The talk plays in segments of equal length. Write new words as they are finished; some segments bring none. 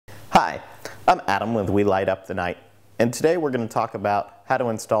Hi, I'm Adam with We Light Up the Night, and today we're going to talk about how to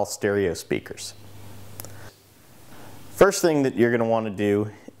install stereo speakers. First thing that you're going to want to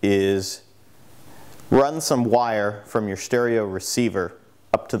do is run some wire from your stereo receiver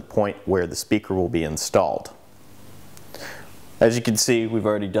up to the point where the speaker will be installed. As you can see, we've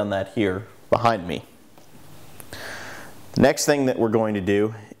already done that here behind me. The next thing that we're going to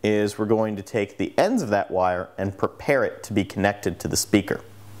do is we're going to take the ends of that wire and prepare it to be connected to the speaker.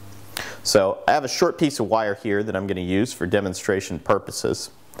 So I have a short piece of wire here that I'm going to use for demonstration purposes,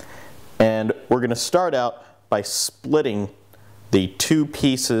 and we're going to start out by splitting the two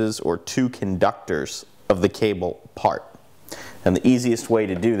pieces or two conductors of the cable apart. And the easiest way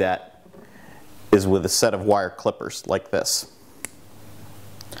to do that is with a set of wire clippers like this.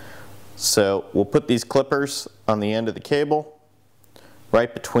 So we'll put these clippers on the end of the cable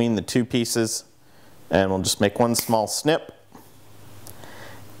right between the two pieces, and we'll just make one small snip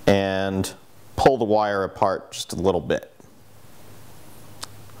and pull the wire apart just a little bit.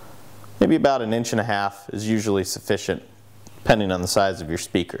 Maybe about 1.5 inches is usually sufficient, depending on the size of your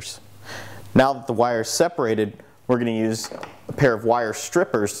speakers. Now that the wire is separated, we're going to use a pair of wire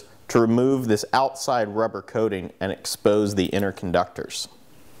strippers to remove this outside rubber coating and expose the inner conductors.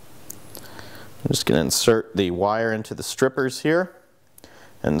 I'm just going to insert the wire into the strippers here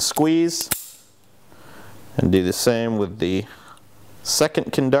and squeeze, and do the same with the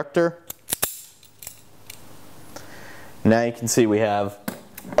second conductor. Now you can see we have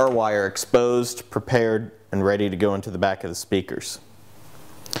our wire exposed, prepared, and ready to go into the back of the speakers.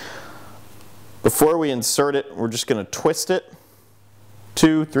 Before we insert it, we're just going to twist it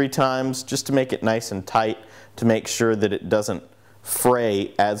 2-3 times just to make it nice and tight, to make sure that it doesn't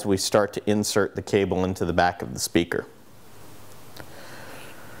fray as we start to insert the cable into the back of the speaker.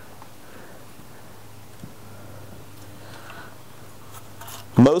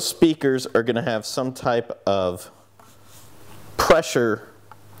 Most speakers are going to have some type of pressure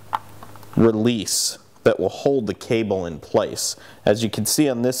release that will hold the cable in place. As you can see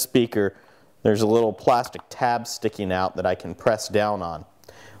on this speaker, there's a little plastic tab sticking out that I can press down on.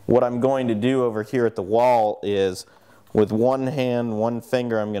 What I'm going to do over here at the wall is, with one hand, one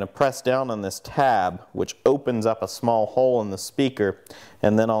finger, I'm going to press down on this tab, which opens up a small hole in the speaker,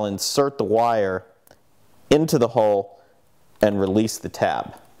 and then I'll insert the wire into the hole and release the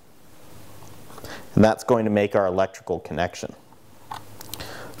tab. And that's going to make our electrical connection.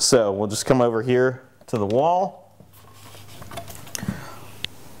 So we'll just come over here to the wall,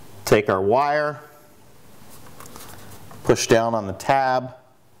 take our wire, push down on the tab,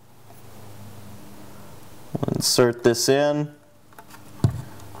 insert this in,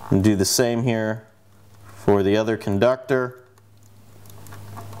 and do the same here for the other conductor.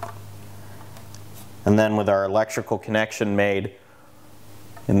 And then with our electrical connection made,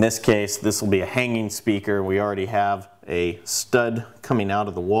 in this case this will be a hanging speaker. We already have a stud coming out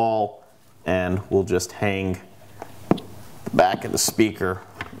of the wall, and we'll just hang the back of the speaker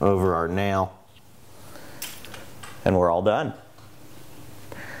over our nail, and we're all done.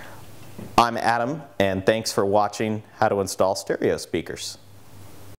 I'm Adam, and thanks for watching how to install stereo speakers.